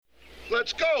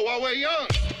Let's go while we're young.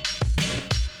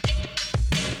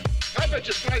 I bet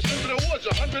you slice into the woods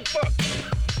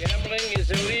 $100. Gambling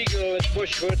is illegal at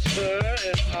Bushwood, sir,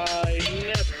 and I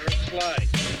never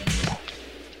slice.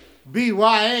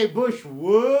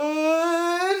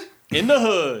 BYABushwood. In the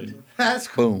hood. That's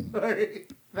cool.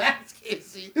 That's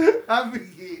Casey. I'm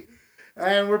McGee.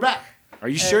 And we're back. Are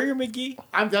you sure you're McGee?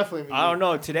 I'm definitely McGee. I don't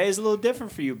know. Today's a little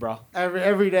different for you, bro.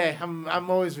 Every day.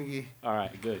 I'm always McGee. All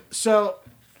right, good. So,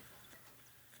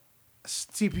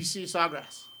 TPC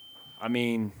Sawgrass. I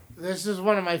mean, this is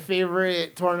one of my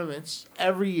favorite tournaments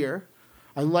every year.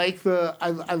 I like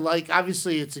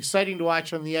obviously it's exciting to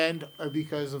watch on the end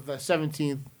because of the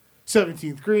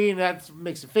 17th green. That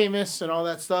makes it famous and all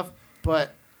that stuff.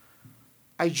 But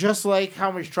I just like how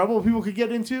much trouble people could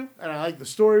get into, and I like the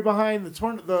story behind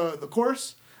the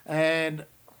course. And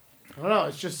I don't know,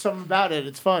 it's just something about it.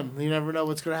 It's fun. You never know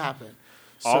what's going to happen.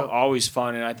 So, always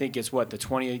fun, and I think it's the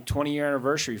 20-year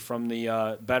anniversary from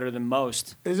the Better Than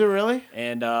Most. Is it really?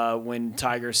 And when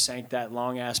Tiger sank that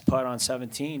long-ass putt on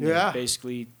 17, yeah. They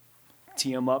basically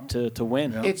tee him up to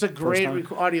win. Yeah. It's a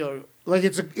great audio. Like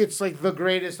it's like the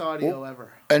greatest audio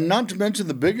ever. And not to mention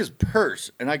the biggest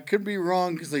purse. And I could be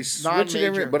wrong because they switch it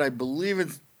every, but I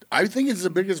think it's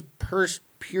the biggest purse,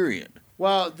 period.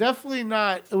 Well, definitely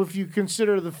not if you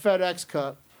consider the FedEx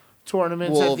Cup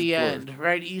tournaments at the end,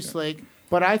 right? Eastlake.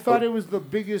 But I thought it was the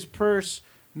biggest purse,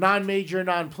 non-major,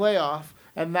 non-playoff,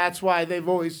 and that's why they've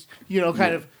always,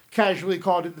 kind of casually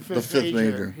called it the fifth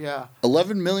major. Yeah.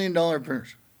 $11 million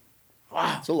purse.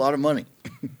 Wow. That's a lot of money.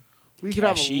 We could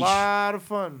have a lot of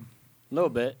fun. A little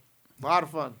bit. A lot of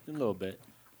fun. A little bit.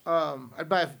 I'd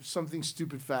buy something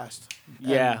stupid fast.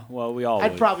 Yeah, well, we all would.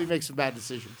 I'd probably make some bad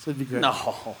decisions. It'd be great. No.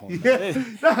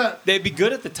 They'd be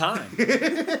good at the time.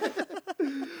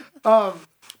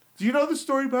 Do you know the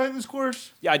story behind this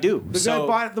course? Yeah, I do. The guy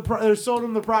bought they sold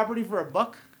him the property for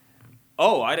 $1.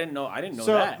 Oh, I didn't know that.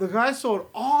 So the guy sold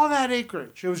all that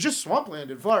acreage. It was just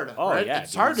swampland in Florida. Oh, right? yeah.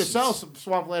 It's hard to sell some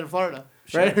swampland in Florida,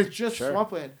 sure, right? It's just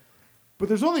swampland. But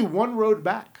there's only one road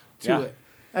back to it.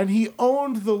 And he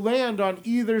owned the land on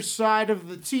either side of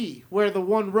the T, where the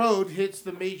one road hits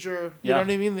the major, you know what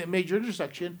I mean, the major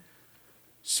intersection.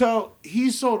 So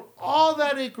he sold all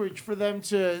that acreage for them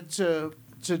to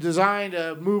design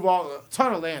to move a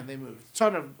ton of land. They moved a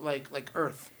ton of like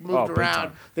earth moved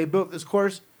around. They built this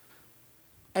course,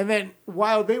 and then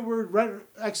while they were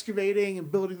excavating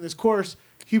and building this course,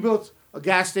 he built a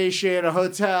gas station, a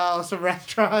hotel, some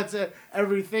restaurants,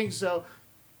 everything. So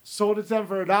sold it to them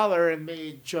for $1 and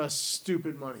made just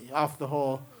stupid money off the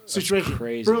whole situation. That's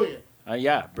crazy. Brilliant.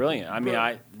 Yeah, brilliant. I mean, I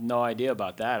had no idea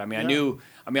about that. I mean, I knew.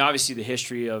 I mean, obviously the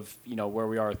history of where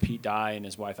we are with Pete Dye and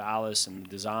his wife Alice and the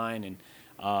design and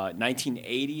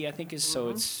 1980, I think is so.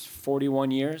 It's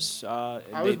 41 years. I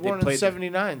was born in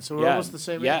 '79, so we're almost the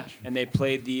same age. Yeah, and they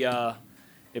played the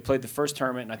first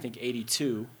tournament in I think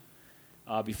 '82.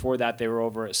 Before that, they were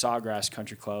over at Sawgrass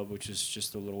Country Club, which is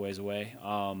just a little ways away.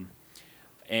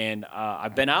 And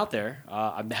I've been out there.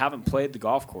 I haven't played the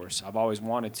golf course. I've always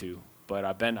wanted to, but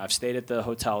I've stayed at the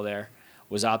hotel there.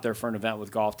 Was out there for an event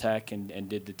with Golf Tech and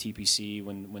did the TPC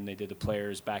when they did the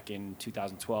Players back in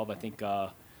 2012. I think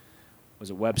was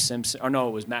it Webb Simpson? Or no,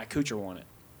 it was Matt Kuchar won it.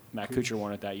 Matt Kuchar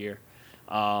won it that year.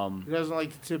 He doesn't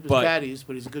like to tip his caddies,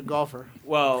 but he's a good golfer.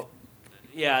 Well,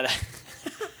 yeah.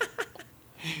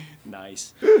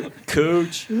 Nice.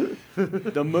 Cooch.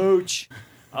 The mooch.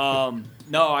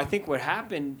 No, I think what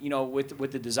happened,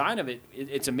 with the design of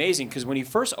it's amazing because when he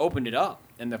first opened it up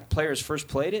and the players first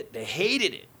played it, they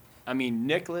hated it. I mean,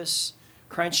 Nicklaus,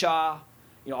 Crenshaw,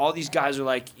 all these guys are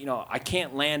like, I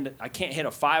can't hit a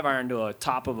 5-iron to a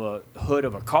top of a hood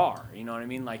of a car. You know what I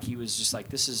mean? Like he was just like,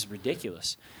 this is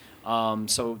ridiculous.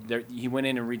 So he went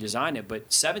in and redesigned it.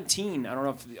 But 17, I don't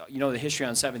know if you know the history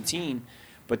on 17,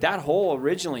 but that hole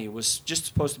originally was just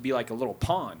supposed to be like a little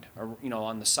pond,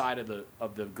 on the side of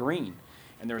the green,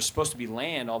 and there was supposed to be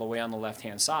land all the way on the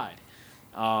left-hand side.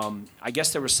 I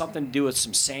guess there was something to do with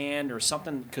some sand or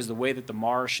something because the way that the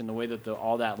marsh and the way that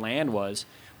all that land was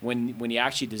when he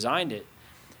actually designed it,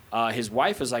 his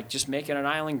wife was like, just make it an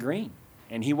island green,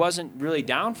 and he wasn't really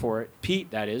down for it. Pete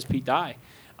Dye.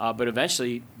 But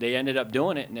eventually they ended up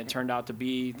doing it, and it turned out to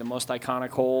be the most iconic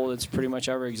hole that's pretty much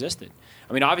ever existed.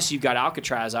 I mean, obviously you've got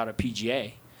Alcatraz out at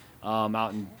PGA,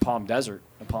 out in Palm Desert,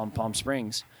 Palm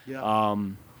Springs, at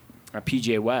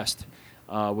PGA West,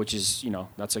 which is,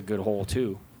 that's a good hole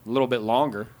too. A little bit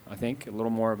longer, I think, a little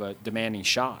more of a demanding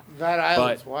shot. That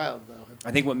island's wild, though.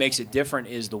 I think what makes it different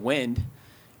is the wind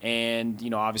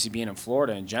and, obviously being in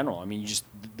Florida in general. I mean,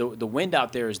 the wind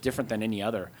out there is different than any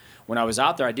other. When I was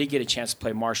out there, I did get a chance to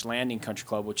play Marsh Landing Country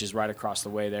Club, which is right across the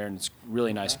way there, and it's a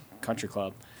really nice country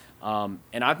club.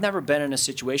 And I've never been in a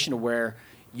situation where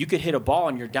you could hit a ball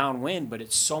and you're downwind, but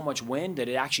it's so much wind that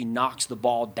it actually knocks the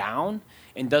ball down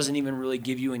and doesn't even really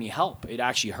give you any help. It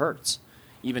actually hurts,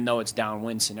 even though it's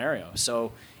downwind scenario.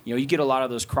 So, you get a lot of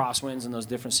those crosswinds in those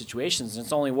different situations. And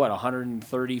it's only,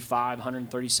 135,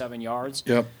 137 yards?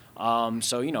 Yep.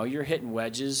 So, you're hitting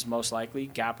wedges, most likely,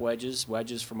 gap wedges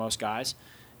for most guys.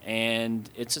 And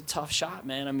it's a tough shot,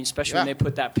 man. I mean, especially when they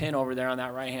put that pin over there on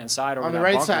that right-hand side. Over on the that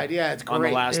right bunker side, yeah, it's great. On the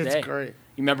last day. It's great.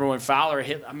 You remember when Fowler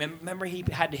hit? I mean, remember he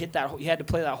had to hit that. He had to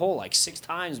play that hole like 6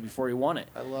 times before he won it.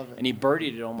 I love it. And he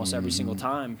birdied it almost every single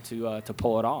time to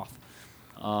pull it off.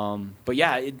 But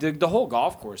yeah, the whole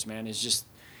golf course, man, is just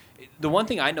the one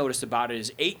thing I noticed about it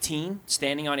is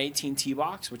standing on 18 tee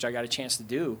box, which I got a chance to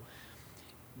do.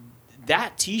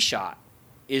 That tee shot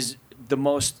is the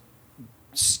most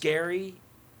scary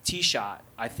tee shot,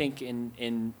 I think,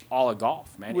 in all of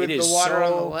golf, man. With it is the water so,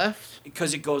 on the left?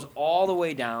 Because it goes all the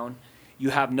way down. You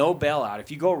have no bailout.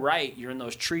 If you go right, you're in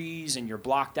those trees and you're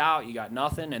blocked out. You got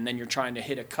nothing, and then you're trying to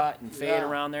hit a cut and fade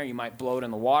around there. You might blow it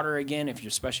in the water again,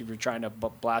 especially if you're trying to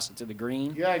blast it to the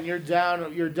green. Yeah, and you're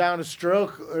down a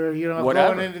stroke, or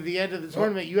Whatever. going into the end of the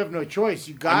tournament. You have no choice.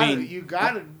 You got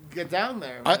to get down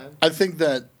there, man. I think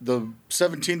that the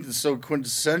 17th is so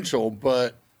quintessential,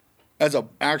 but as an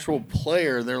actual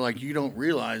player, they're like, you don't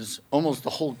realize almost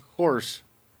the whole course,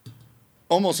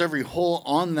 almost every hole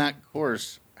on that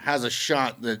course has a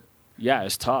shot that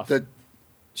it's tough. That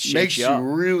makes you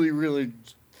really, really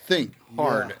think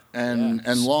hard and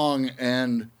long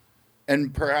and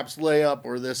perhaps lay up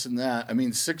or this and that. I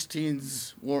mean,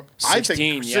 16's I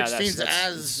think 16's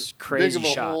as crazy big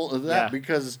of a shot. hole as that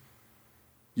because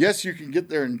yes, you can get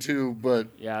there in 2, but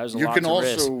you can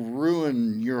also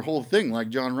ruin your whole thing like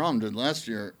John Rahm did last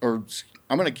year. Or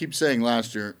I'm going to keep saying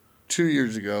last year. 2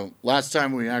 years ago, last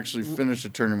time we actually finished a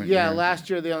tournament. Yeah, last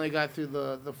year they only got through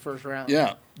the first round.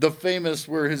 Yeah, the famous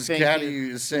where his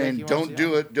caddy is saying, don't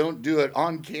do it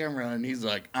on camera, and he's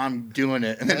like, I'm doing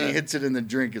it, and then he hits it in the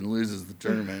drink and loses the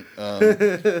tournament.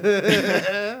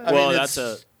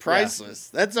 That's priceless.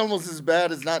 That's almost as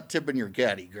bad as not tipping your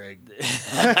caddy, Greg.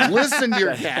 Listen to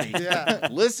your caddy.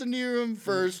 Listen to him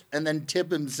first, and then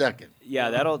tip him second.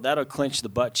 Yeah, that'll clinch the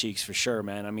butt cheeks for sure,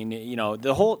 man. I mean,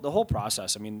 the whole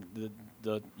process. I mean,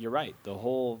 you're right. The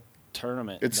whole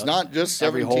tournament. It's not just 17.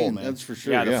 Every hole, man. That's for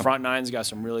sure. Yeah, the front nine's got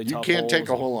some really tough holes. You can't take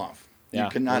a hole off. Yeah,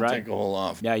 you cannot take a hole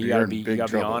off. Yeah, you gotta be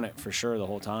on it for sure the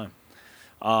whole time.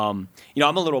 I'm a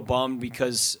little bummed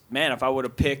because, man, if I would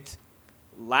have picked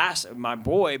my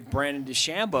boy Bryson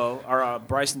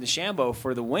DeChambeau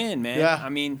for the win, man. Yeah. I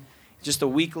mean, just a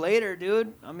week later,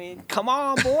 dude. I mean, come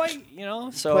on, boy.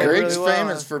 So Greg's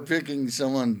famous for picking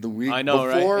someone the week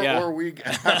before or week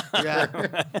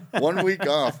after. 1 week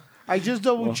off. I just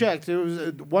double checked. It was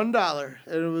 $1,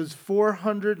 and it was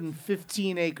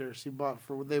 415 acres. They bought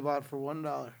for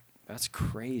 $1. That's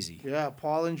crazy. Yeah,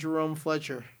 Paul and Jerome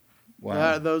Fletcher.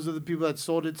 Wow. Those are the people that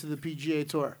sold it to the PGA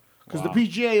Tour. Because the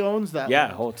PGA owns that.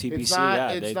 Yeah, whole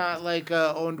TPC. It's not like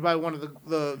owned by one of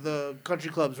the country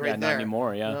clubs right there. Not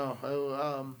anymore. Yeah.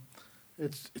 No,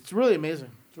 it's really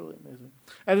amazing. It's really amazing,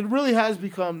 and it really has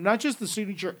become not just the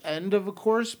signature end of a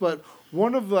course, but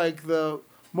one of like the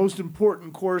most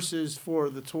important courses for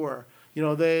the tour.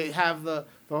 They have the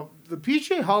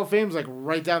PGA Hall of Fame's like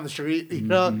right down the street. They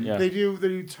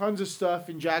do tons of stuff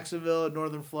in Jacksonville and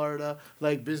Northern Florida,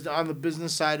 like on the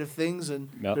business side of things, and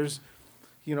there's.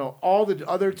 All the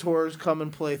other tours come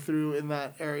and play through in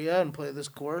that area and play this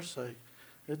course. Like,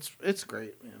 it's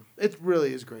great, man. It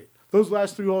really is great. Those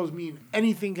last 3 holes mean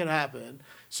anything can happen.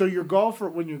 So your golfer,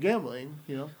 when you're gambling,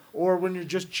 or when you're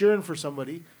just cheering for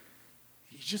somebody,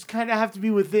 you just kind of have to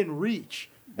be within reach.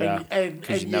 And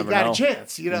you got a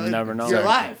chance. You never know. You're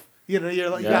live. You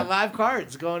got live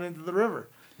cards going into the river.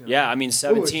 Yeah, I mean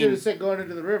 17. I should have said going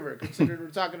into the river, considering we're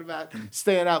talking about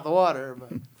staying out the water.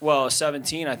 But. Well,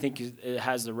 17, I think it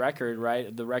has the record,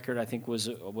 right? The record, I think, was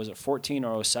it 14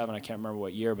 or 07? I can't remember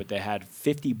what year, but they had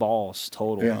 50 balls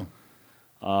total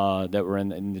that were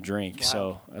in the drink. Wow.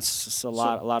 So that's just a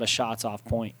lot of shots off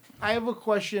point. I have a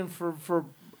question for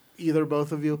either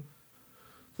both of you.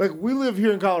 Like, we live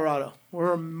here in Colorado.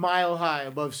 We're a mile high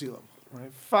above sea level,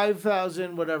 right?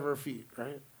 5,000 whatever feet,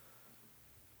 right?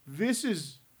 This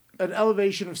is an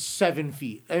elevation of 7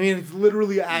 feet. I mean, it's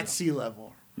literally at sea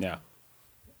level. Yeah.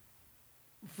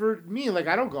 For me, like,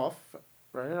 I don't golf,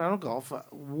 right? I don't golf.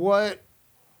 What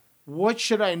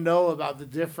should I know about the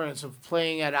difference of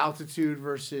playing at altitude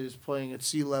versus playing at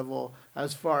sea level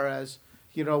as far as,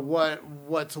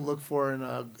 what to look for in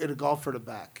a golfer to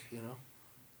back,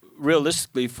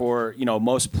 Realistically, for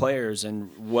most players, and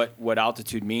what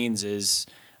altitude means is,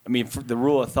 for the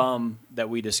rule of thumb that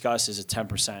we discuss is a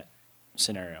 10%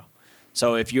 scenario.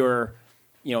 So if you're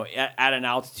at an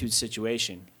altitude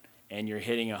situation and you're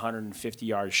hitting a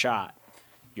 150-yard shot,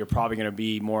 you're probably going to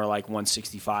be more like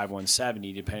 165,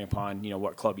 170, depending upon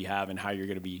what club you have and how you're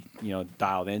going to be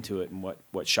dialed into it and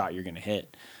what shot you're going to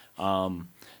hit.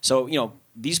 So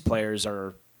these players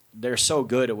they're so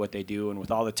good at what they do, and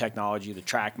with all the technology, the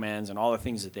TrackMans, and all the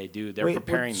things that they do, they're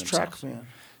preparing themselves. TrackMan?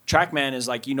 TrackMan is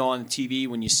like on the TV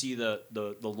when you see the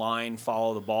line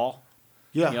follow the ball.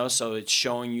 Yeah. So it's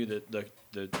showing you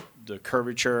the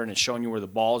curvature, and it's showing you where the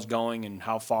ball is going and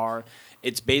how far.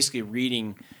 It's basically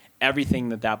reading everything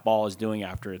that ball is doing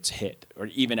after it's hit, or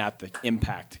even at the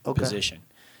impact position.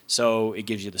 So it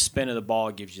gives you the spin of the ball,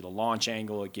 it gives you the launch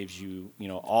angle, it gives you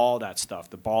all that stuff,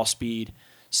 the ball speed.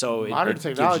 So modern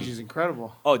technology is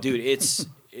incredible. Oh, dude,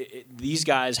 these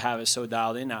guys have it so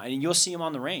dialed in now, and you'll see them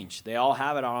on the range. They all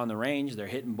have it out on the range. They're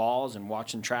hitting balls and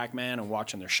watching TrackMan and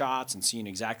watching their shots and seeing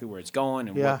exactly where it's going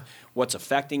and what's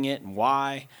affecting it and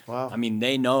why. Wow.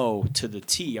 They know to the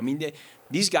T.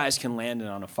 These guys can land it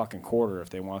on a fucking quarter if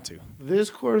they want to. This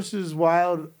course is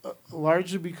wild,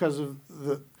 largely because of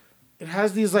it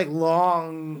has these like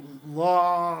long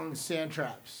sand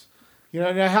traps.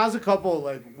 And it has a couple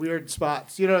like weird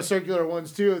spots, circular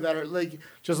ones too that are like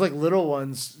just like little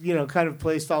ones, kind of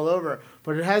placed all over.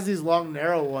 But it has these long,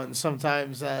 narrow ones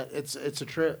sometimes that it's a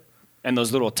trip. And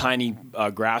those little tiny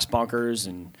grass bunkers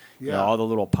and all the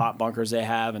little pot bunkers they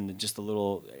have, and just the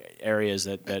little areas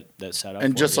that set up.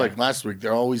 And just like last week,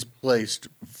 they're always placed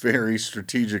very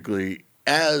strategically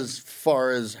as far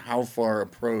as how far a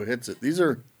pro hits it. These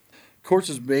are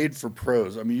courses made for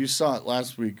pros. You saw it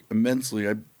last week immensely.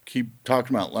 I keep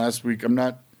talking about last week. I'm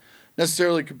not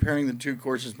necessarily comparing the two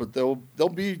courses, but they'll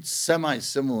be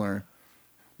semi-similar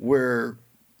where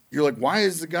you're like, why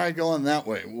is the guy going that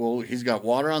way? Well, he's got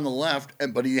water on the left,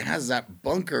 but he has that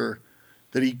bunker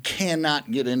that he cannot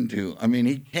get into.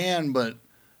 He can, but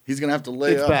he's going to have to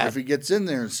lay up if he gets in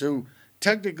there. So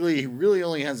technically, he really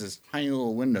only has this tiny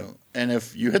little window. And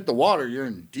if you hit the water, you're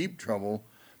in deep trouble.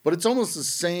 But it's almost the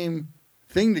same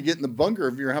thing to get in the bunker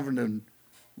if you're having to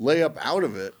lay up out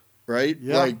of it, right?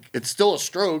 Yeah. Like, it's still a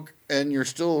stroke, and you're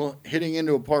still hitting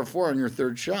into a par 4 on your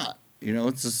third shot.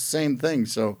 It's the same thing.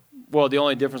 So, well, the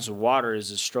only difference with water is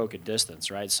the stroke at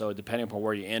distance, right? So depending upon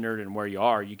where you entered and where you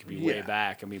are, you could be way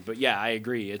back. But yeah, I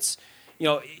agree. It's,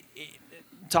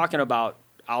 talking about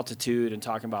altitude and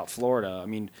talking about Florida,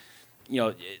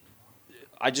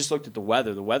 I just looked at the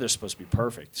weather. The weather's supposed to be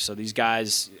perfect. So these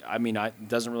guys, it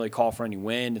doesn't really call for any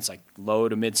wind. It's like low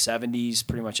to mid 70s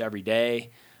pretty much every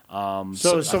day.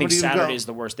 So I think Saturday is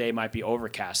the worst day. It might be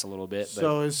overcast a little bit.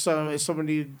 So is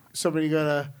somebody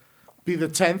gonna be the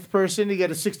 10th person to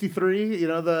get a 63?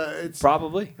 It's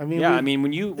probably. when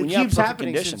you have perfect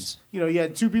conditions. Since, you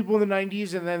had 2 people in the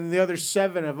 90s, and then the other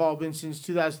 7 have all been since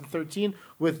 2013.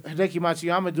 With Hideki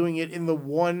Matsuyama doing it in the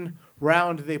one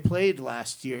round they played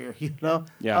last year.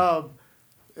 Yeah.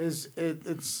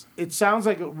 It sounds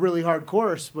like a really hard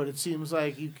course, but it seems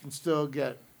like you can still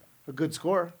get a good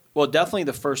score. Well, definitely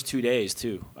the first 2 days,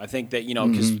 too. I think that,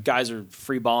 because guys are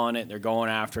free balling it, they're going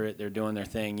after it, they're doing their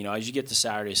thing. As you get to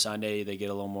Saturday, Sunday, they get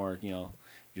a little more, you're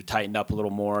tightened up a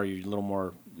little more, you're a little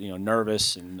more,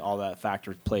 nervous, and all that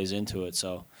factor plays into it.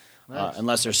 So, nice.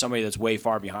 Unless there's somebody that's way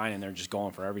far behind and they're just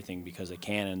going for everything because they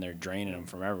can and they're draining them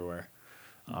from everywhere.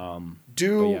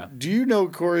 Do you know,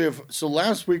 Corey, so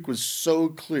last week was so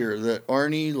clear that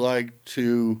Arnie liked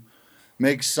to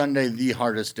make Sunday the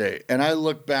hardest day. And I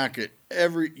look back at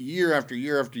every year after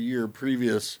year after year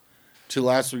previous to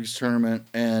last week's tournament,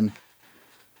 and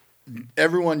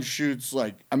everyone shoots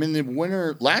the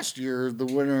winner last year, the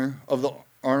winner of the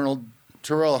Arnold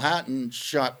Terrell Hatton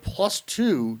shot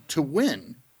 +2 to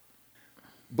win.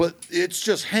 But it's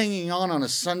just hanging on a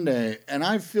Sunday, and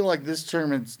I feel like this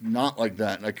tournament's not like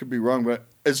that. And I could be wrong, but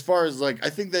as far as I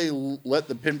think they let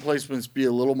the pin placements be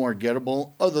a little more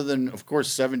gettable, other than, of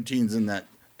course, 17's in that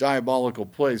diabolical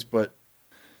place. But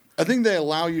I think they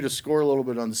allow you to score a little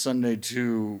bit on Sunday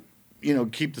to,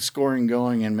 keep the scoring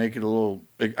going and make it a little.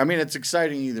 It's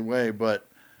exciting either way. But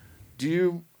do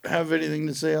you have anything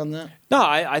to say on that? No,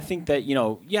 I think that,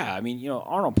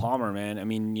 Arnold Palmer, man,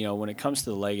 when it comes to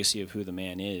the legacy of who the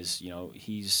man is,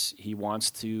 he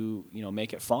wants to,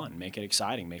 make it fun, make it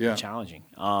exciting, make it challenging.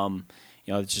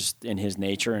 It's just in his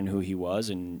nature and who he was,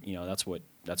 and, that's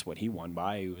what he won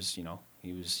by. He was,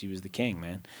 he was the king,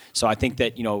 man. So I think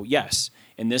that, yes,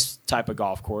 in this type of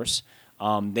golf course,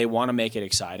 they want to make it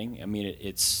exciting.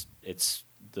 It's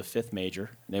the fifth major.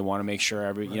 They want to make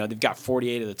sure they've got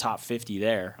 48 of the top 50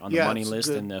 there on the money list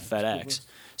in the FedEx.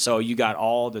 So you got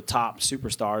all the top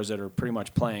superstars that are pretty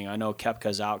much playing. I know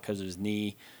Koepka's out because of his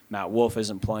knee. Matt Wolff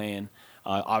isn't playing.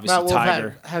 Obviously, Matt Wolff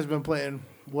Tiger has been playing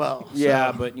well.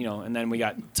 Yeah, but and then we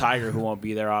got Tiger who won't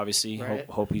be there. Obviously, right.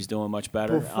 hope he's doing much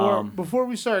better. Before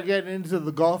we start getting into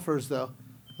the golfers, though,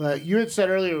 like you had said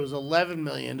earlier, it was $11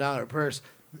 million purse.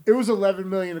 It was $11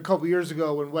 million a couple years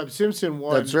ago when Webb Simpson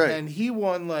won. That's right, and he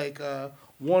won like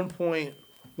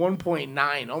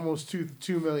 1.9, almost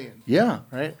 $2 million. Yeah,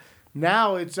 right.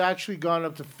 Now it's actually gone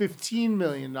up to $15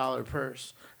 million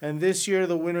purse. And this year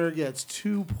the winner gets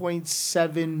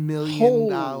 $2.7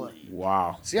 million.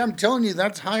 Wow. See, I'm telling you,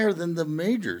 that's higher than the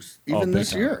majors, even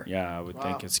this year. Yeah, I would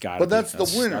think it's got to be. But that's the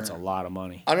winner. That's a lot of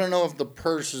money. I don't know if the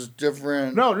purse is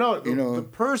different. No. The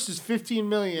purse is $15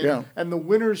 million, and the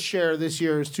winner's share this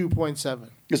year is $2.7.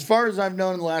 As far as I've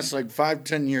known in the last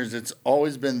 5-10 years, it's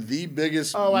always been the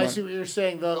biggest. Oh, I see what you're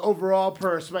saying. The overall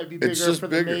purse might be bigger for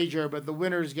the major, but the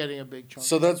winner's getting a big chunk.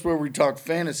 So that's where we talk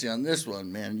fantasy on this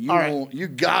one, man. You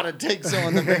got to take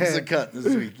someone that makes the cut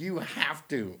this week. You have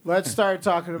to. Let's start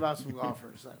talking about some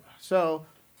golfers then. So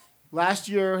last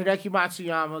year, Hideki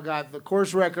Matsuyama got the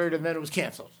course record, and then it was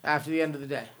canceled after the end of the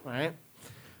day, right?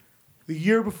 The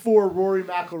year before, Rory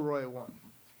McIlroy won.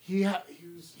 He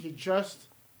just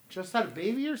had a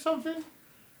baby or something,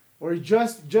 or he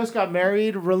just got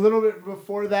married a little bit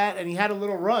before that, and he had a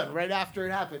little run right after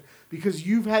it happened. Because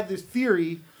you've had this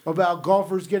theory about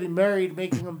golfers getting married,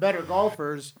 making them better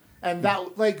golfers, and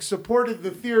that supported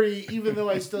the theory, even though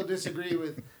I still disagree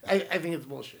with. I think it's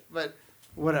bullshit, but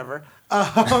whatever.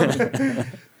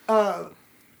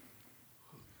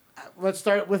 Let's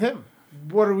start with him.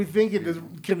 What are we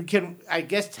thinking? Can I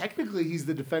guess technically he's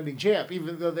the defending champ,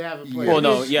 even though they haven't played. Well,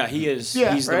 no, yeah, he is.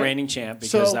 Yeah, he's the reigning champ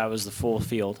because that was the full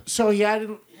field. So he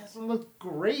hasn't looked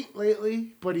great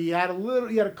lately, but he had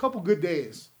a couple good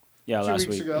days. Yeah, last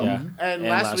week. Ago. Yeah. And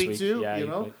last week too.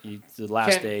 Yeah, the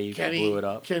last day he blew it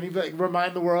up. Can he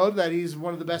remind the world that he's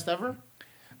one of the best ever?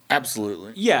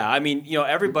 Absolutely. Yeah, I mean,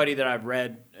 everybody that I've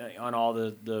read on all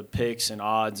the picks and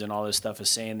odds and all this stuff is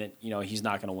saying that he's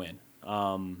not going to win.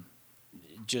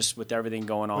 Just with everything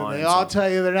going on. When they all tell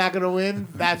you they're not going to win,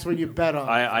 that's when you bet on.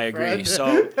 I agree.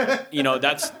 So,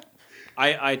 that's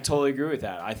I totally agree with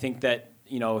that. I think that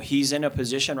he's in a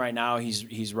position right now.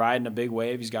 He's riding a big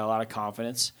wave. He's got a lot of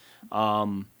confidence.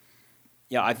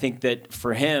 I think that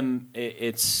for him,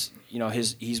 it's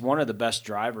he's one of the best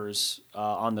drivers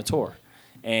on the tour,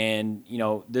 and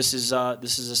this is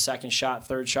a second shot,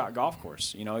 third shot golf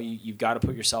course. You've got to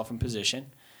put yourself in position.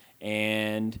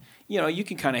 And, you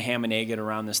can kind of ham and egg it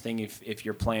around this thing if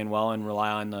you're playing well and rely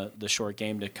on the short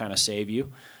game to kind of save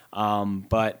you.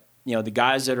 But, the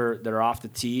guys that are off the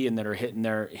tee and that are hitting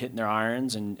their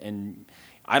irons and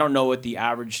I don't know what the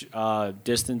average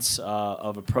distance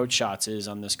of approach shots is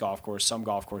on this golf course. Some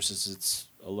golf courses it's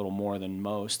a little more than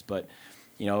most. But,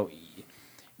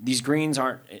 these greens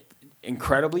aren't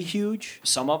incredibly huge.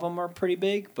 Some of them are pretty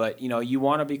big. But, you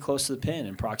want to be close to the pin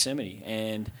in proximity.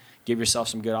 And give yourself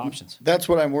some good options. That's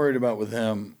what I'm worried about with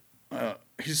him.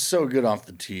 He's so good off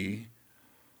the tee.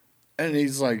 And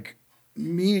he's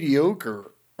mediocre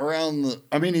around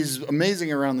he's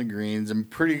amazing around the greens and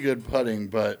pretty good putting,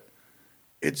 but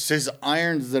it's his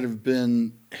irons that have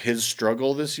been his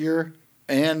struggle this year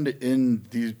and in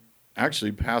the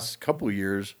actually past couple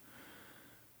years.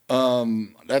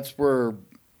 That's where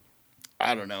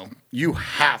I don't know. You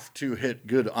have to hit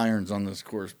good irons on this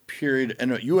course, period.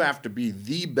 And you have to be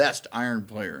the best iron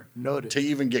player to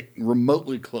even get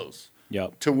remotely close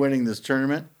to winning this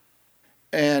tournament.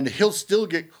 And he'll still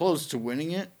get close to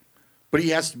winning it, but he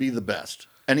has to be the best.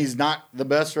 And he's not the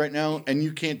best right now, and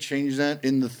you can't change that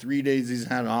in the 3 days he's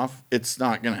had off. It's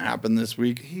not going to happen this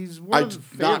week. I'm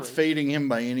not fading him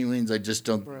by any means. I just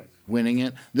don't winning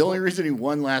it. The only reason he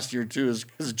won last year, too, is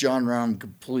because John Rahm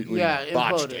completely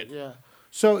botched it. Yeah.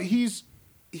 So he's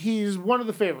one of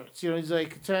the favorites. He's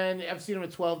 10. I've seen him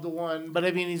at 12-1, but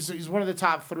he's one of the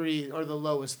top three or the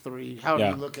lowest three. However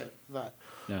you look at that.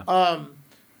 Yeah.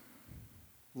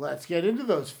 Let's get into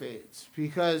those fades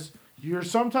because you're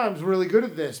sometimes really good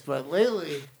at this, but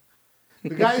lately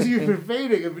the guys you've been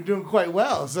fading have been doing quite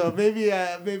well. So maybe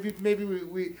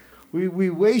we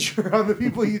wager on the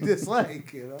people you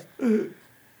dislike.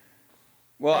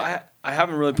 Well, I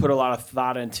haven't really put a lot of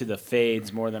thought into the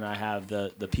fades more than I have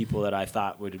the people that I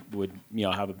thought would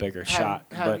have a bigger shot.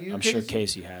 But I'm sure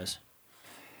Casey has.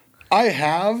 I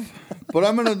have, but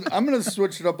I'm gonna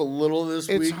switch it up a little this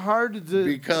week. It's hard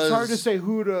to say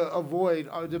who to avoid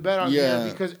to bet on here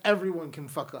because everyone can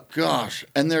fuck up. Gosh,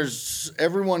 and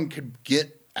everyone could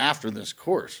get after this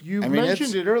course. You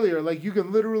mentioned it earlier. Like, you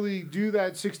can literally do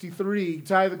that 63,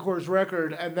 tie the course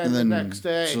record, and then the next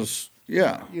day,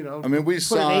 I mean, we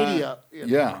saw an 80 up.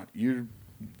 Yeah,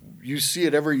 you see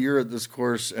it every year at this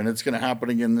course, and it's going to happen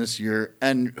again this year.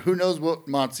 And who knows what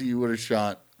Matsi would have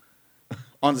shot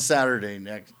on Saturday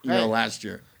last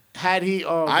year. Had he,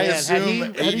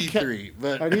 assume 83.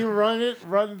 Had he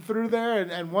run through there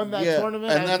and won that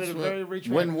tournament, and that's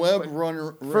when Webb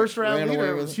first round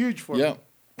leader was huge for him. Yeah,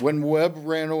 when Webb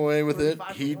ran away with it,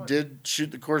 he did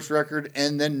shoot the course record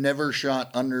and then never shot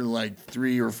under like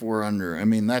 3 or 4 under. I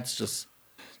mean, that's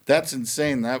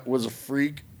insane. That was a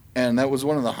freak, and that was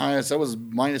one of the highest. That was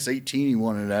minus 18 he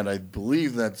won it at. I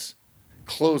believe that's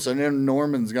close. I know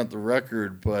Norman's got the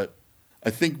record, but I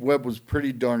think Webb was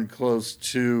pretty darn close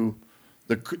to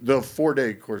the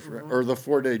 4-day course or the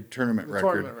 4-day tournament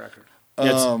record.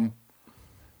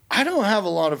 I don't have a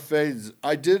lot of fades.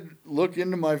 I did look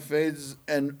into my fades,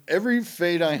 and every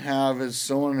fade I have is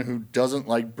someone who doesn't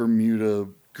like Bermuda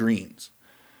greens.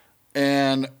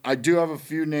 And I do have a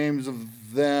few names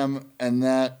of them, and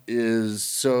that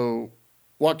is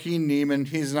Joaquin Niemann.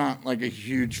 He's not like a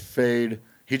huge fade.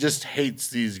 He just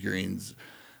hates these greens.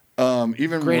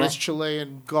 Even greatest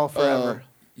Chilean golfer ever.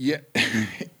 Yeah,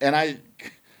 and I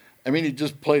mean, he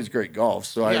just plays great golf.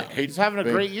 So I hate. He's having a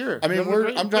great year. I mean,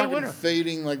 I'm talking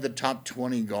fading like the top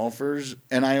 20 golfers,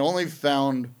 and I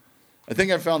found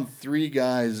 3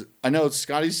 guys. I know it's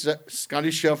Scotty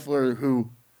Scheffler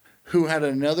who had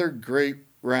another great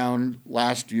round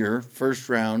last year, first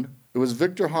round. It was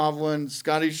Victor Hovland,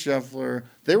 Scotty Scheffler.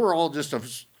 They were all just a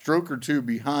stroke or two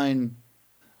behind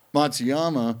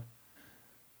Matsuyama.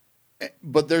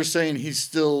 But they're saying he's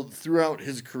still, throughout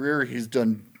his career, he's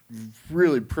done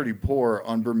really pretty poor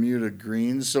on Bermuda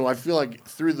greens. So I feel like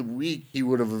through the week, he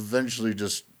would have eventually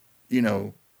just,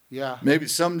 maybe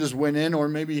some just went in, or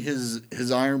maybe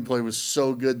his iron play was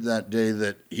so good that day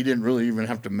that he didn't really even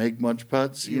have to make much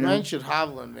putts. You mentioned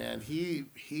Hovland, man.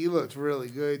 He looked really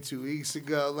good 2 weeks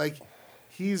ago. Like,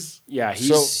 he's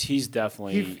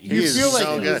definitely. You feel like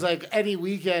so he's good. like any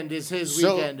weekend is his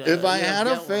weekend. If I had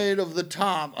a fade of the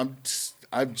top,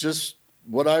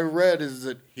 what I read is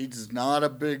that he's not a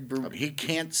big. He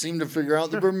can't seem to figure out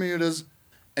the Bermudas,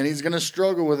 and he's going to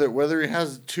struggle with it. Whether he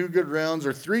has 2 good rounds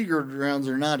or 3 good rounds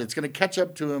or not, it's going to catch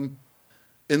up to him,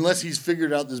 unless he's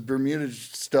figured out this Bermuda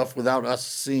stuff without us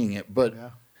seeing it. But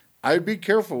I'd be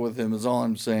careful with him. Is all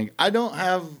I'm saying. I don't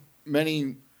have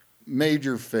many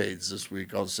major fades this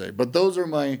week, I'll say, but those are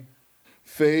my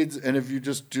fades. And if you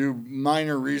just do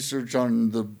minor research on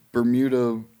the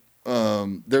Bermuda,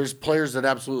 there's players that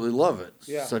absolutely love it,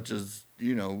 such as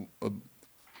a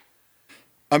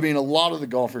lot of the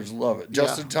golfers love it.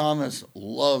 Justin Thomas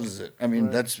loves it. I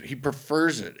mean, he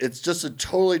prefers it. It's just a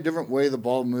totally different way the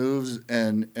ball moves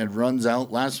and runs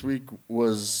out. Last week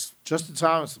was Justin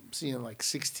Thomas. I'm seeing like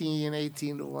 16,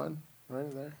 18 to 1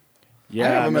 right there. Yeah,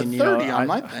 I have him at 30 on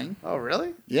my thing. Oh,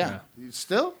 really? Yeah. You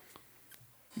still?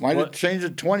 Might have changed to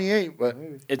 28, but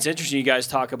it's interesting you guys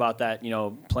talk about that,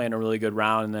 playing a really good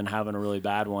round and then having a really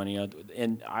bad one,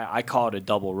 and I call it a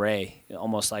double Ray,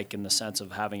 almost like in the sense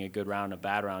of having a good round and a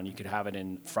bad round. You could have it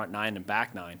in front 9 and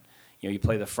back 9. You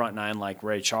play the front 9 like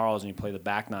Ray Charles and you play the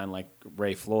back 9 like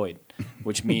Ray Floyd,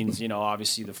 which means,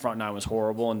 obviously the front 9 was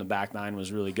horrible and the back 9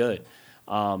 was really good.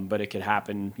 But it could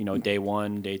happen, day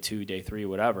 1, day 2, day 3,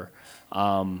 whatever.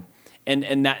 And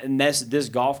this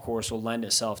golf course will lend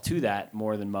itself to that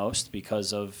more than most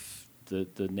because of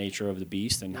the nature of the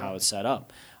beast and how it's set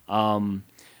up.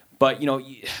 But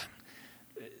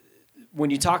when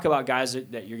you talk about guys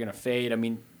that you're going to fade, I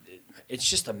mean, it's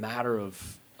just a matter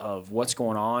of what's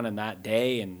going on in that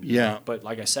day. And but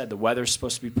like I said, the weather's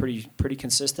supposed to be pretty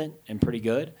consistent and pretty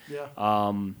good.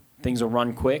 Yeah. Things will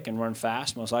run quick and run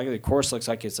fast. Most likely, the course looks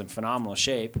like it's in phenomenal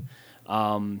shape.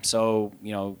 So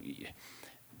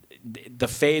the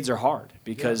fades are hard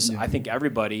because I think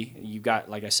everybody, you've got,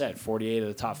 like I said, 48 of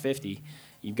the top 50.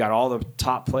 You've got all the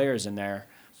top players in there.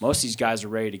 Most of these guys are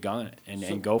ready to gun it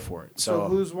and go for it. So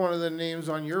who's one of the names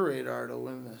on your radar to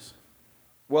win this?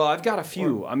 Well, I've got a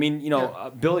few. I mean,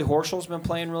 Billy Horschel's been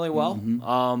playing really well.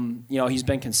 Mm-hmm. He's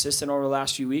been consistent over the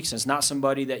last few weeks. It's not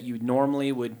somebody that you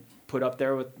normally would put up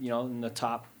there with, in the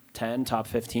top 10, top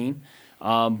 15.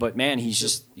 But man,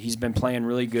 he's been playing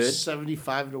really good.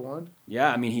 75 to 1. Yeah,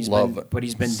 I mean he's been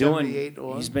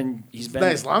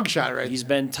nice long shot, right? He's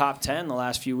been top 10 the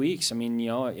last few weeks. I mean,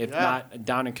 if not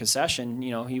down in concession,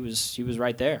 he was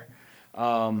right there.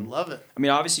 Love it. I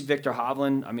mean, obviously Victor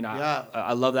Hovland. I mean,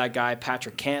 I love that guy.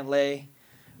 Patrick Cantlay.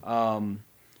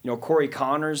 Corey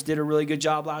Connors did a really good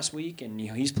job last week, and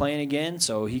he's playing again,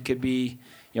 so he could be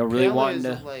really Cantlay wanting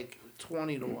to like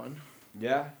 20 to 1.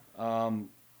 Yeah.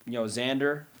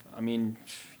 Xander. I mean,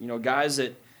 guys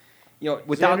that,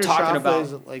 without Xander talking Schauffele about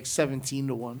is at like 17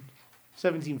 to 1.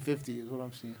 1750 is what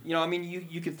I'm seeing.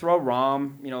 You could throw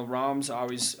Rahm. Rahm's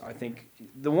always, I think,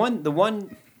 the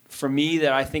one for me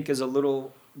that I think is a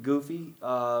little goofy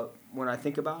when I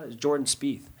think about it is Jordan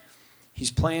Spieth. He's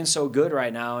playing so good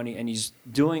right now, and he's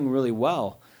doing really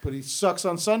well. But he sucks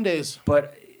on Sundays.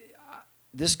 But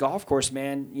this golf course,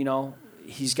 man,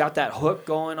 he's got that hook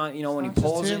going on. When he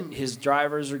pulls it, his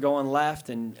drivers are going left,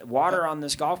 and water on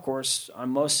this golf course on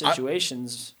most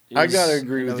situations. I gotta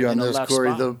agree with you on this,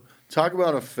 Corey. Spot. Talk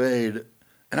about a fade,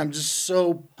 and I'm just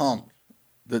so pumped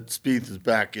that Spieth is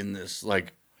back in this.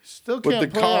 Like, still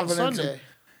can't play on Sunday.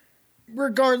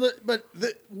 Regardless, but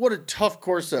what a tough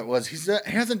course that was. He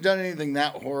hasn't done anything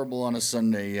that horrible on a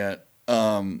Sunday yet.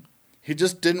 He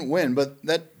just didn't win, but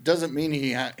that doesn't mean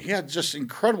he had just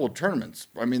incredible tournaments.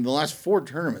 I mean, the last 4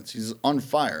 tournaments, he's on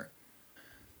fire.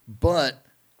 But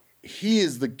he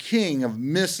is the king of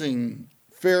missing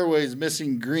fairways,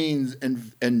 missing greens,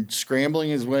 and scrambling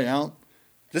his way out.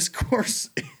 This course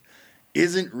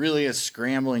isn't really a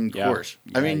scrambling course.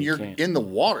 Yeah, I mean, you're in the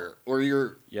water, or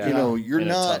you're you're in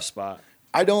not. A tough spot.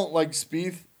 I don't like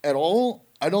Spieth at all.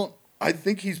 I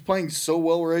think he's playing so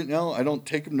well right now. I don't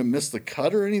take him to miss the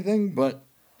cut or anything, but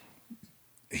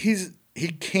he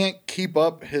can't keep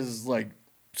up his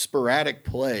sporadic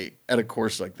play at a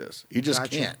course like this. He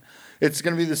just can't. It's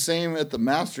going to be the same at the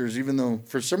Masters, even though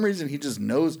for some reason he just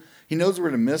knows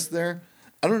where to miss there.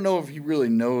 I don't know if he really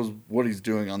knows what he's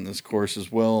doing on this course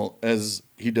as well as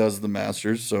he does the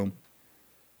Masters. So,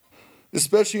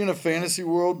 especially in a fantasy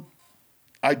world,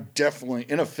 I definitely,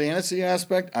 in a fantasy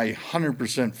aspect, I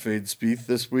 100% fade Spieth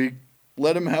this week.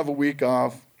 Let him have a week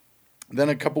off, then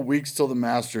a couple weeks till the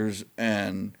Masters,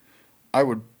 and I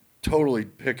would totally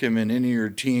pick him in any of your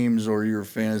teams or your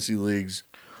fantasy leagues.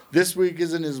 This week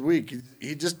isn't his week.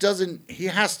 He just doesn't. He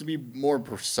has to be more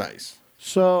precise.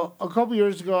 So a couple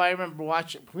years ago, I remember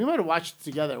watching. We might have watched it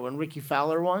together when Ricky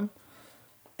Fowler won.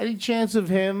 Any chance of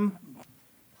him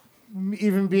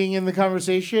even being in the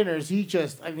conversation, or is he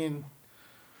just? I mean,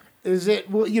 is it?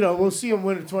 Well, we'll see him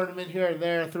win a tournament here and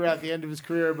there throughout the end of his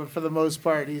career, but for the most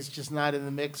part, he's just not in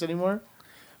the mix anymore.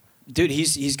 Dude,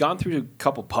 he's gone through a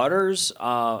couple putters.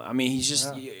 I mean, he's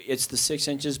just it's the 6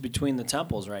 inches between the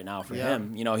temples right now for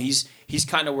him. He's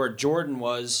kind of where Jordan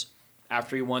was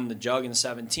after he won the jug in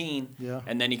 17. Yeah.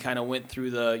 And then he kind of went through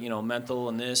the, mental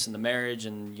and this and the marriage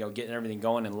and, getting everything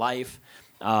going in life.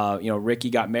 Ricky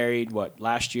got married,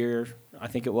 last year, I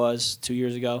think it was, 2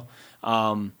 years ago.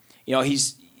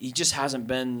 He just hasn't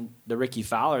been the Ricky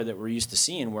Fowler that we're used to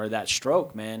seeing, where that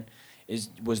stroke, man,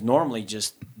 was normally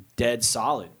just dead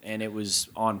solid, and it was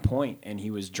on point, and he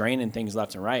was draining things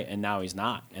left and right, and now he's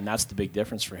not, and that's the big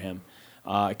difference for him.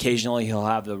 Occasionally he'll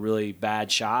have the really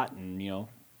bad shot and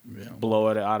blow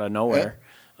it out of nowhere.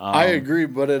 I agree,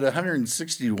 but at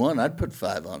 161, I'd put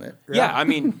 5 on it. Yeah, I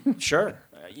mean, sure.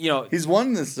 He's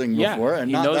won this thing before, and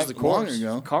he not knows that the course, long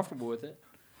ago. Comfortable with it.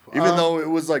 Even though it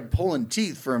was like pulling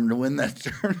teeth for him to win that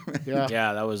tournament.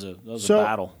 Yeah, that was a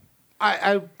battle.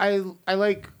 I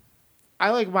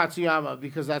like Matsuyama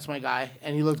because that's my guy,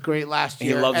 and he looked great last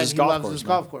year. He loves his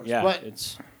golf course. Yeah,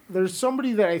 but there's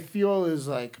somebody that I feel is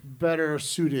better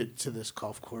suited to this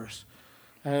golf course,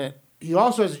 and he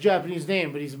also has a Japanese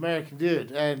name, but he's an American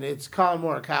dude, and it's Colin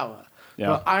Morikawa. Yeah.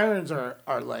 But irons are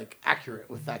accurate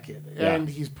with that kid, and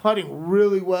he's putting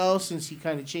really well since he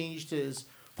kind of changed his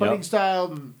putting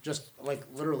style just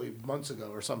literally months ago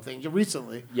or something,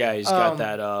 recently. Yeah, he's got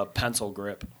that pencil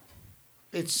grip.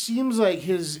 It seems like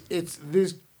it's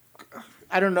this.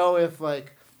 I don't know if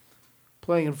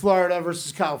playing in Florida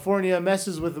versus California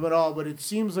messes with him at all, but it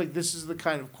seems like this is the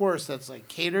kind of course that's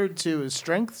catered to his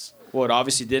strengths. Well, it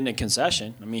obviously did in a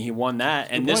concession. I mean, he won that,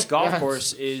 and this golf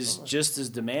course is just as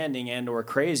demanding and/or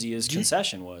crazy as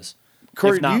concession was.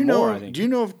 Corey, do you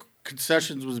know if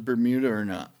concessions was Bermuda or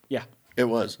not? Yeah, it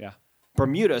was. Yeah,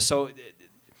 Bermuda. So,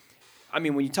 I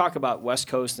mean, when you talk about West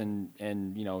Coast and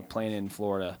playing in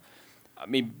Florida, I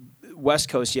mean, West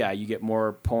Coast, you get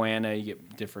more Poa annua, you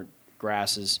get different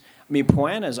grasses. I mean,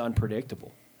 Poa annua is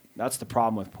unpredictable. That's the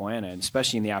problem with Poa annua, and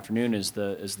especially in the afternoon as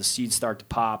the seeds start to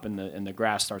pop and the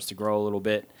grass starts to grow a little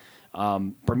bit.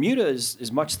 Bermuda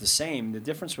is much the same. The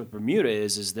difference with Bermuda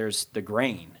is there's the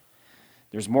grain.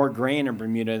 There's more grain in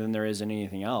Bermuda than there is in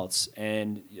anything else.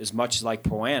 And as much as like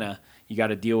Poa annua, you got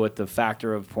to deal with the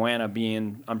factor of Poa annua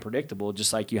being unpredictable,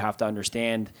 just like you have to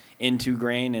understand into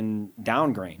grain and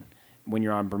down grain when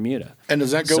you're on Bermuda. And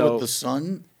does that go with the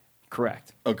sun?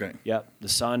 Correct. Okay. Yep. The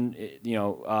sun,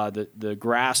 the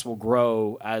grass will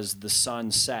grow as the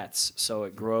sun sets, so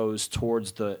it grows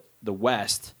towards the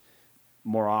west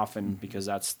more often because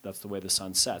that's the way the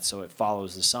sun sets. So it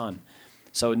follows the sun.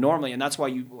 So normally, and that's why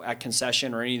you at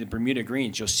concession or any of the Bermuda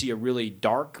greens, you'll see a really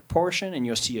dark portion and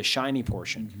you'll see a shiny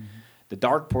portion. Mm-hmm. The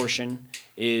dark portion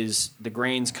is the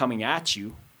grains coming at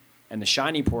you, and the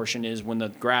shiny portion is when the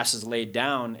grass is laid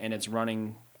down and it's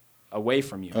running away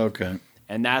from you. Okay.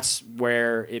 And that's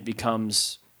where it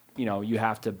becomes, you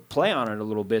have to play on it a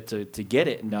little bit to get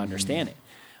it and to understand it.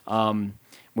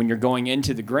 When you're going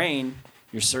into the grain,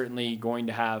 you're certainly going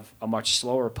to have a much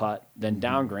slower putt than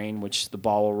down grain, which the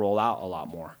ball will roll out a lot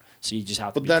more. So you just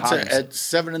have to be cognizant. But that's at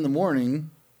 7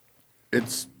 a.m,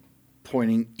 it's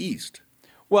pointing east.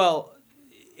 Well,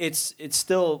 it's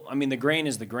still, the grain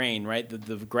is the grain, right?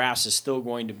 The grass is still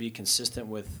going to be consistent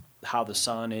with how the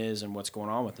sun is and what's going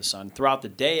on with the sun. Throughout the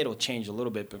day, it'll change a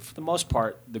little bit, but for the most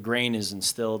part, the grain is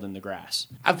instilled in the grass.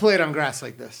 I've played on grass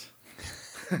like this.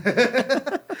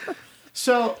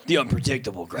 So the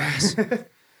unpredictable grass.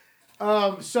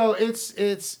 So it's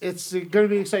going to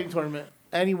be an exciting tournament.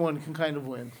 Anyone can kind of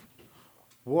win.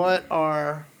 What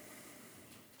are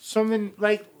something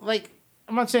like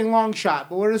I'm not saying long shot,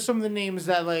 but what are some of the names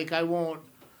that I won't,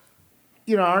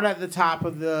 aren't at the top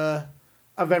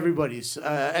of everybody's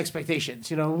expectations?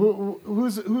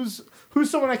 Who's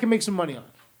someone I can make some money on?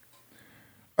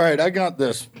 All right, I got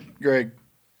this, Greg.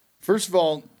 First of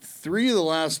all, 3 of the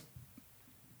last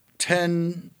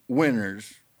 10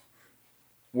 winners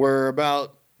were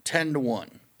about 10-1.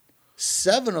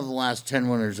 7 of the last 10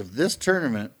 winners of this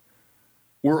tournament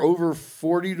were over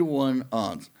 40-1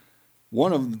 odds.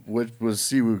 One of which was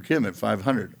Siwoo Kim at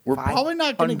 500. We're probably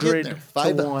not going to get there.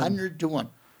 500-1.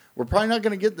 We're probably not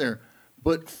going to get there.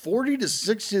 But 40 to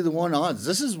 60-1 odds,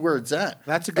 this is where it's at.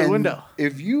 That's a good window.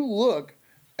 If you look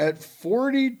at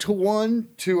 40-1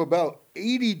 to about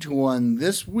 80-1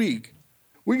 this week,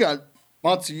 we got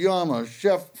Matsuyama,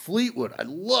 Chef Fleetwood. I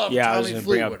love Tommy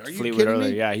Fleetwood. Are you Fleetwood kidding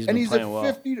earlier. me? Yeah, he's been playing well.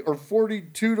 And he's at 50 or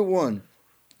 42-1.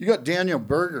 You got Daniel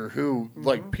Berger, who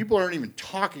people aren't even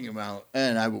talking about,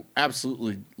 and I will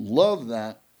absolutely love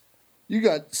that. You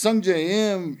got Sung J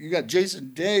M. You got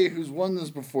Jason Day, who's won this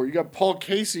before. You got Paul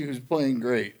Casey, who's playing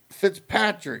great.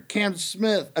 Fitzpatrick, Cam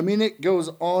Smith. It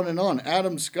goes on and on.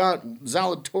 Adam Scott,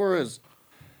 Zalatoris.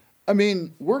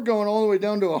 We're going all the way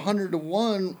down to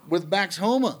 100-1 with Max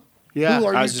Homa. Yeah, who,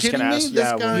 are you kidding me?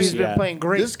 He's been playing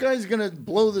great. This guy's going to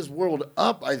blow this world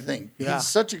up, I think. Yeah. He's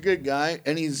such a good guy,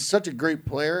 and he's such a great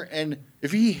player. And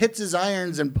if he hits his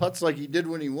irons and putts like he did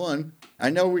when he won, I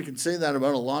know we can say that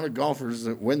about a lot of golfers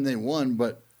that when they won,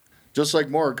 but just like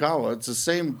Morikawa, it's the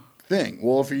same thing.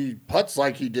 Well, if he putts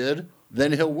like he did,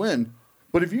 then he'll win.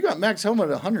 But if you got Max Homa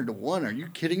at 100-1, are you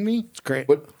kidding me? It's great.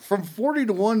 But from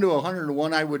 40-1 to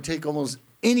 100-1, I would take almost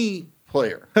any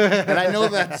player. And I know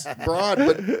that's broad,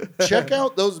 but check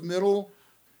out those middle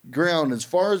ground as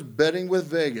far as betting with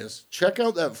Vegas. Check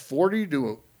out that 40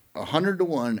 to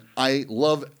 100-1. I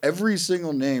love every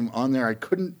single name on there. I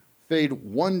couldn't fade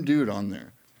one dude on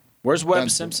there. Where's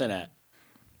Webb Simpson at?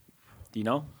 Do you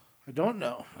know? I don't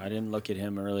know. I didn't look at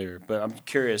him earlier, but I'm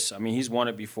curious. He's won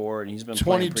it before, and he's been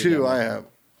 22. I have.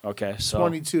 Okay, so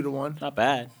 22-1. Not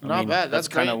bad. Not bad. That's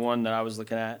kind of one that I was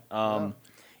looking at.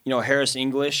 Harris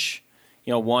English.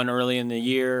 Won early in the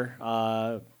year.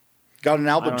 Got an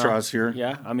albatross here.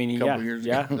 Yeah, a couple years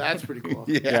ago. That's pretty cool.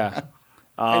 Yeah.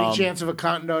 Any chance of a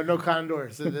no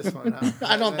condors in this one? Huh?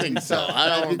 I don't think so.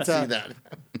 I don't see that.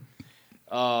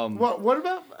 What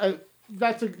about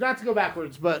not to go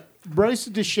backwards, but Bryce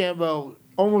DeChambeau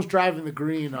almost driving the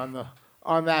green on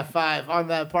that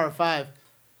par 5.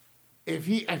 If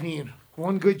he,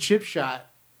 one good chip shot,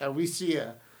 and we see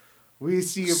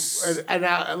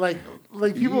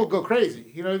people will go crazy.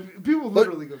 People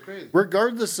literally go crazy.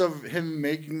 Regardless of him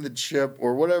making the chip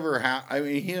or whatever,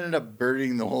 he ended up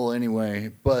birdieing the hole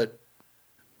anyway. But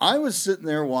I was sitting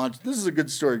there watching. This is a good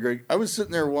story, Greg. I was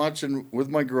sitting there watching with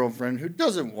my girlfriend who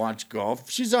doesn't watch golf.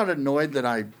 She's not annoyed that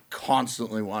I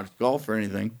constantly watch golf or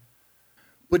anything.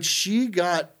 But she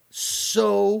got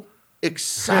so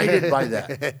excited by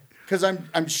that. Because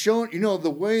I'm showing, the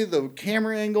way the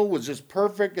camera angle was just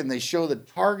perfect, and they show the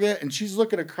target, and she's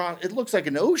looking across. It looks like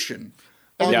an ocean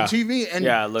on TV, and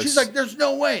she's like, "There's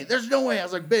no way, there's no way." I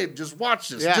was like, "Babe, just watch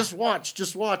this, just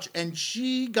watch." And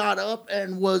she got up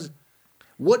and was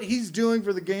what he's doing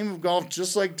for the game of golf,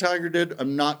 just like Tiger did.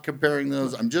 I'm not comparing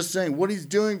those. I'm just saying what he's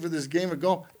doing for this game of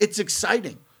golf. It's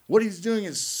exciting. What he's doing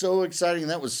is so exciting.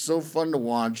 That was so fun to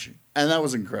watch, and that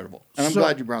was incredible. And I'm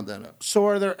glad you brought that up. So,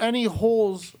 are there any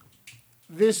holes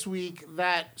this week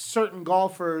that certain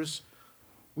golfers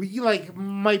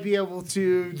might be able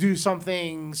to do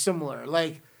something similar?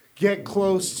 get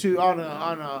close to on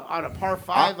a par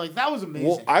 5. Like, that was amazing.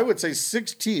 Well, I would say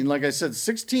 16. Like I said,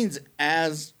 16's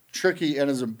as tricky and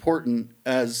as important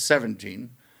as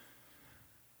 17.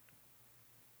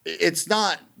 It's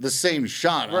not the same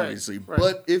shot, obviously,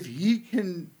 but if he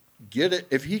can get it,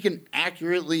 if he can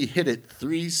accurately hit it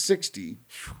 360,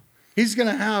 he's going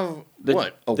to have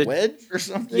a wedge or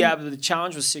something? Yeah, but the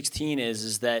challenge with 16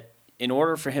 is that in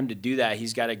order for him to do that,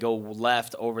 he's got to go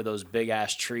left over those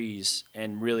big-ass trees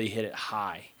and really hit it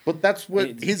high. But that's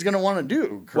what he's going to want to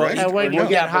do, correct? And when you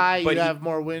get high, you have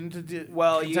more wind to do.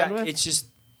 Well, it's just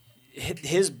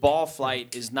his ball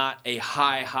flight is not a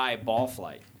high ball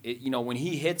flight. When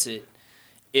he hits it,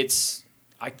 it's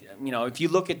if you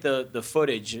look at the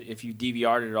footage, if you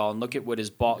DVR'd it all and look at what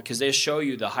his ball, because they show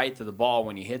you the height of the ball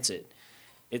when he hits it,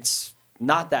 it's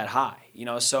not that high.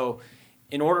 So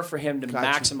in order for him to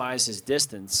maximize his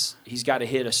distance, he's got to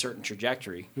hit a certain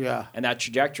trajectory. Yeah, and that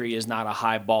trajectory is not a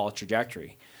high ball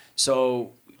trajectory.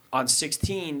 So on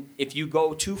 16, if you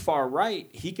go too far right,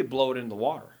 he could blow it in the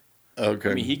water.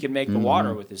 Okay, I mean, he can make the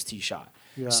water with his tee shot.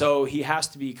 Yeah. So he has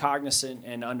to be cognizant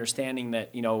and understanding that,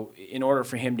 in order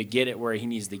for him to get it where he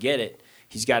needs to get it,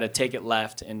 he's got to take it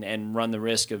left and run the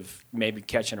risk of maybe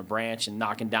catching a branch and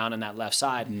knocking down on that left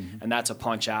side, and that's a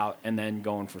punch out and then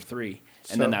going for 3.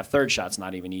 And then that third shot's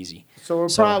not even easy. So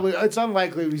it's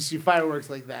unlikely we see fireworks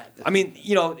like that. I mean,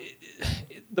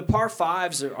 the par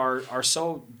 5s are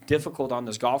so difficult on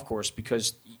this golf course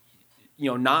because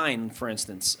 9, for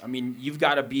instance, I mean, you've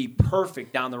got to be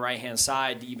perfect down the right-hand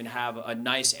side to even have a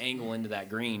nice angle into that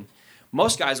green.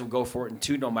 Most guys will go for it in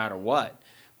 2 no matter what.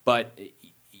 But,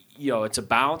 it's a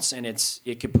bounce, and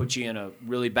it could put you in a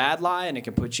really bad lie, and it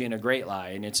can put you in a great lie.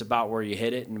 And it's about where you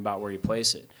hit it and about where you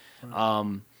place it.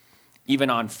 Right.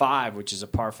 Even on 5, which is a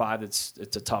par 5, it's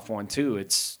a tough one, too.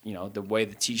 It's, the way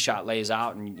the tee shot lays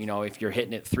out, and, if you're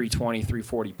hitting it 320,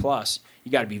 340 plus,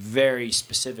 you got to be very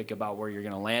specific about where you're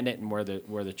going to land it and where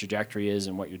the trajectory is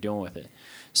and what you're doing with it.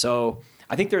 So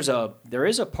I think there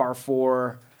is a par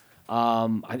 4.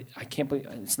 I can't believe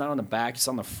it's not on the back; it's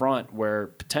on the front where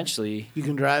potentially you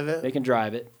can drive it. They can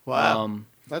drive it. Wow.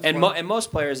 And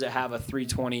most players that have a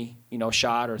 320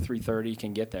 shot or 330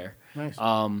 can get there. Nice.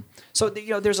 So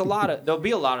there'll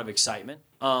be a lot of excitement.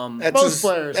 Most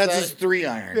players. That's his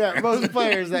 3-iron. Yeah, most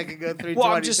players that can go 320.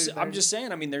 Well, I'm just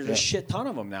saying. I mean, there's a shit ton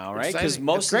of them now, right? Because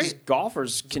most of these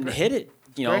golfers can hit it.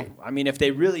 I mean, if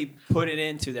they really put it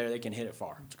into there, they can hit it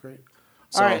far. That's great.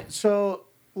 All right, so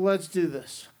let's do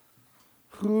this.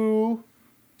 Who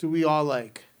do we all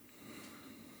like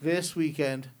this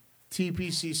weekend?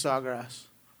 TPC Sawgrass.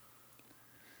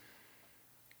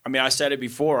 I mean, I said it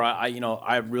before.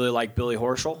 I really like Billy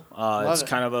Horschel. It's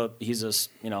kind of he's a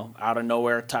out of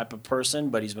nowhere type of person,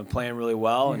 but he's been playing really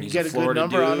well, and he's a Florida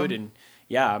dude. And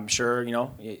yeah, I'm sure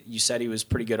you said he was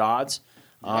pretty good odds.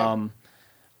 Yeah.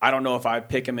 I don't know if I'd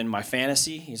pick him in my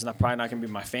fantasy. He's probably not going to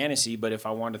be my fantasy, but if I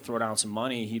wanted to throw down some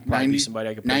money, he'd probably be somebody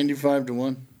I could pick.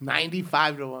 95-1.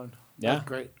 95-1. Yeah, that's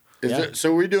great.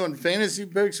 So are we doing fantasy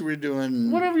picks or are we doing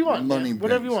whatever you want? Money picks?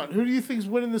 Whatever you want. Who do you think's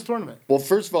winning this tournament? Well,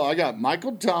 first of all, I got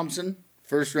Michael Thompson,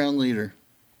 first round leader.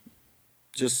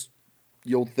 Just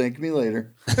you'll thank me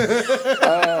later.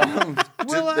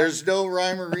 There's no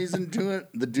rhyme or reason to it.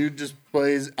 The dude just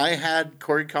plays. I had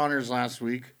Corey Connors last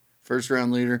week, first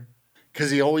round leader, because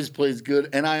he always plays good.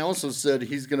 And I also said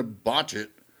he's going to botch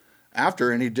it after,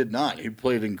 and he did not. He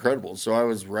played incredible. So I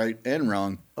was right and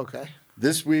wrong. Okay.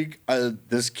 This week,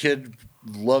 this kid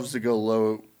loves to go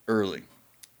low early.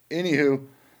 Anywho,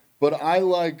 but I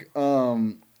like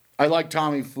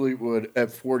Tommy Fleetwood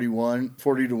at 40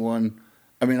 to 1.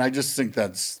 I mean, I just think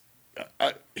that's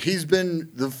he's been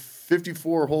the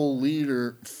 54 hole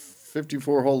leader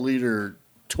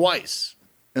twice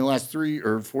in the last 3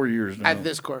 or 4 years now. At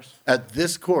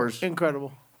this course.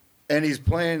 Incredible. And he's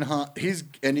playing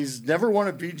he's never won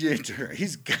a PGA Tour.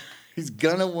 He's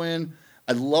gonna win.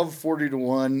 I love 40 to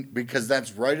 1 because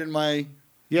that's right in my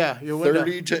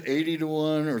 30 to 80 to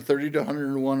 1 or 30 to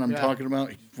 100 to 1 I'm talking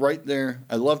about. He's right there.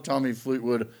 I love Tommy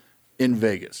Fleetwood in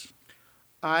Vegas.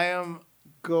 I am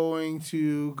going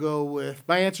to go with,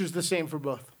 my answer is the same for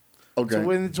both. Okay. To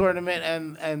win the tournament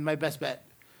and my best bet.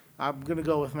 I'm going to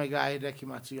go with my guy, Hideki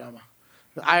Matsuyama.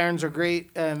 The irons are great,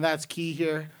 and that's key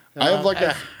here. I have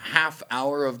a half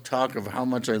hour of talk of how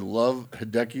much I love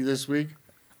Hideki this week.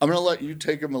 I'm going to let you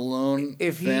take him alone,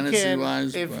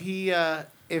 fantasy-wise.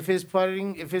 If his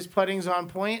putting's on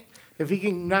point, if he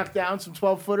can knock down some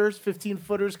 12-footers,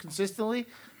 15-footers consistently,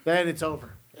 then it's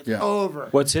over. It's over.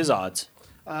 What's his odds?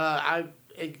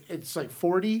 It's like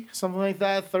 40, something like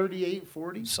that, 38,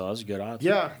 40. So that's good odds.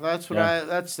 Yeah, that's what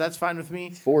that's fine with me.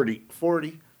 40.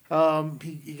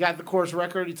 He got the course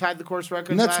record. He tied the course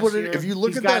record. And that's last what year. if you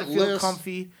look at that list,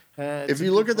 comfy. If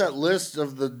you look at that list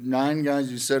of the 9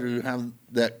 guys you said who have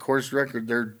that course record,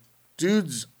 they're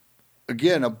dudes,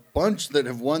 again, a bunch that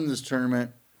have won this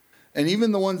tournament, and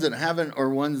even the ones that haven't are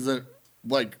ones that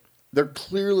like they're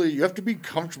clearly you have to be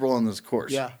comfortable on this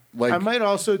course. Yeah, like I might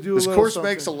also do this a little course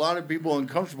something. makes a lot of people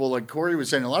uncomfortable. Like Corey was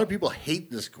saying, a lot of people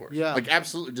hate this course. Yeah, like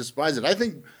absolutely despise it. I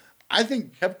think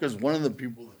Koepka's one of the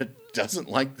people that doesn't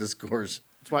like this course.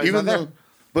 That's why he's not there.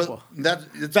 But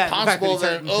it's possible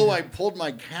that I pulled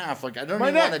my calf. Like I don't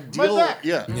even want to deal. My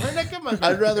neck and my back.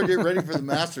 I'd rather get ready for the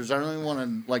Masters. I don't even want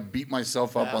to like beat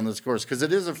myself up on this course because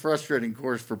it is a frustrating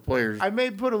course for players. I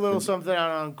may put a little something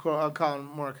out on Colin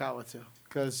Morikawa too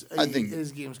because I think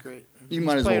his game's great. You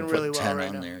might as well put really 10 well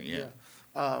on now. there. Yeah.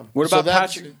 What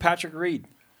about Patrick Reed?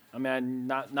 I mean,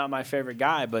 not my favorite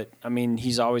guy, but I mean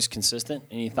he's always consistent.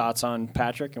 Any thoughts on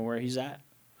Patrick and where he's at?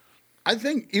 I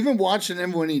think even watching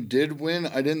him when he did win,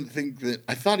 I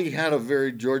thought he had a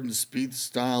very Jordan Spieth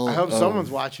style. I hope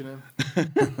someone's watching him.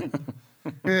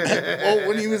 Well,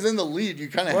 when he was in the lead, you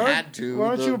kind of had to.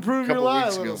 Why don't you improve your lie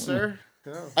a little, sir?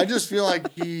 I just feel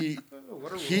like he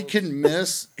can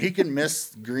miss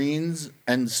greens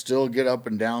and still get up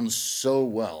and down so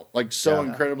well, like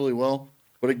incredibly well.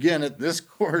 But again, at this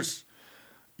course,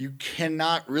 you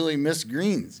cannot really miss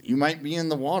greens. You might be in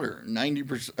the water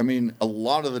 90%. I mean, a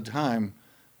lot of the time.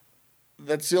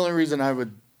 That's the only reason I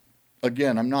would.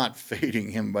 Again, I'm not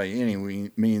fading him by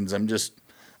any means. I'm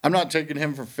not taking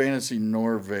him for fantasy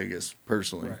nor Vegas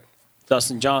personally. Right.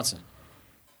 Dustin Johnson,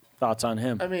 thoughts on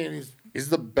him? I mean, he's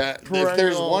the best. If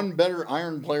there's one better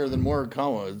iron player than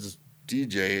Morikawa, it's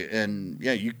DJ. And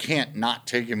yeah, you can't not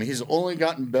take him. He's only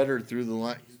gotten better through the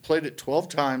line. He's played it 12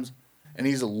 times. And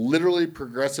he's literally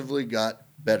progressively got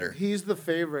better. He's the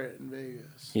favorite in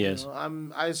Vegas. He is.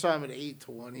 I saw him at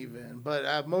 8-1 even,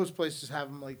 but most places have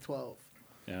him like 12.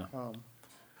 Yeah.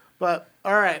 But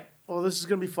all right, well, this is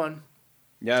gonna be fun.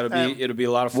 Yeah, it'll be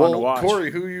a lot of fun to watch.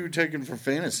 Corey, who are you taking for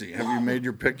fantasy? Have you made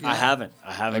your pick yet? I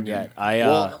haven't yet.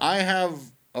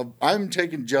 I'm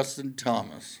taking Justin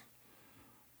Thomas,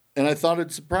 and I thought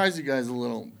it'd surprise you guys a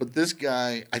little. But this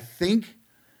guy, I think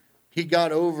he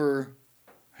got over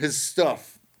his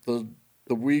stuff the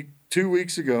 2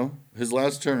 weeks ago, his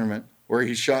last tournament, where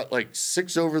he shot like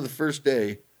 6 over the first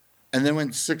day and then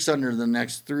went 6 under the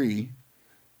next 3.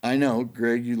 I know,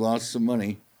 Greg, you lost some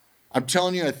money. I'm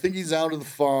telling you, I think he's out of the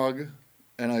fog,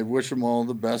 and I wish him all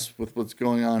the best with what's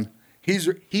going on.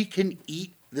 He can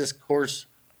eat this course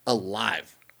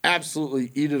alive.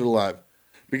 Absolutely eat it alive.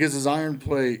 Because his iron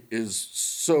play is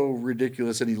so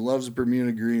ridiculous, and he loves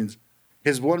Bermuda greens.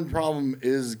 His one problem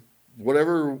is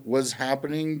whatever was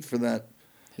happening for that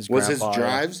his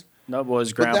drives. No, it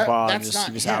was grandpa. That's not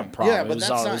he was him. having problems. Yeah, but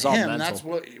that's not him. Mental. That's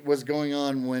what was going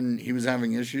on when he was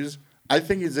having issues. I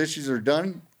think his issues are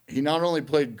done. He not only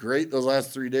played great those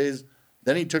last 3 days,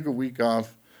 then he took a week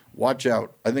off. Watch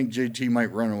out. I think JT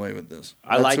might run away with this.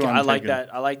 I like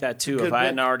that. I like that too. If I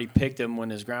hadn't already picked him when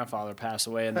his grandfather passed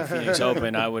away in the Phoenix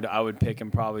Open, I would pick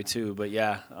him probably too. But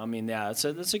yeah, I mean, yeah,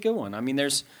 that's a good one. I mean,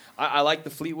 I like the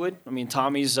Fleetwood. I mean,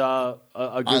 Tommy's a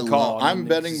good call. I'm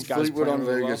betting Fleetwood on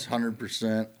Vegas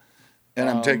 100%, and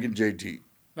I'm taking JT.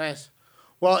 Nice.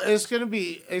 Well, it's gonna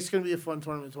be a fun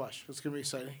tournament to watch. It's gonna be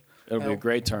exciting. It'll be a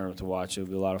great tournament to watch. It'll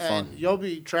be a lot of fun. You'll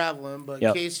be traveling, but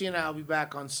yep. Casey and I will be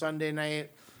back on Sunday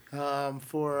night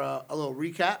for a little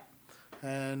recap.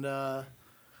 And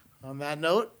on that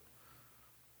note,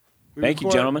 thank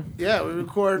you, gentlemen. Yeah, we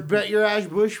record Bet Your Ash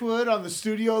Bushwood on the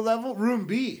studio level, room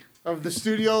B of the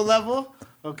studio level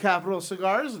of Capital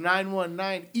Cigars,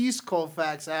 919 East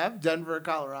Colfax Ave, Denver,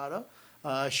 Colorado.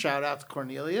 Shout out to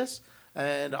Cornelius.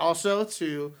 And also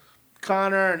to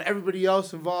Connor and everybody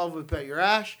else involved with Bet Your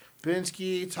Ash,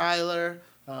 Binsky, Tyler,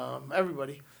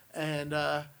 everybody. And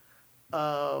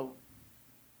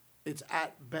it's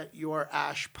at Bet Your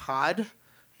Ash Pod.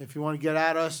 If you want to get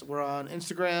at us, we're on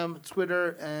Instagram,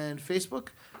 Twitter, and Facebook.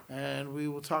 And we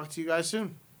will talk to you guys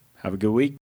soon. Have a good week.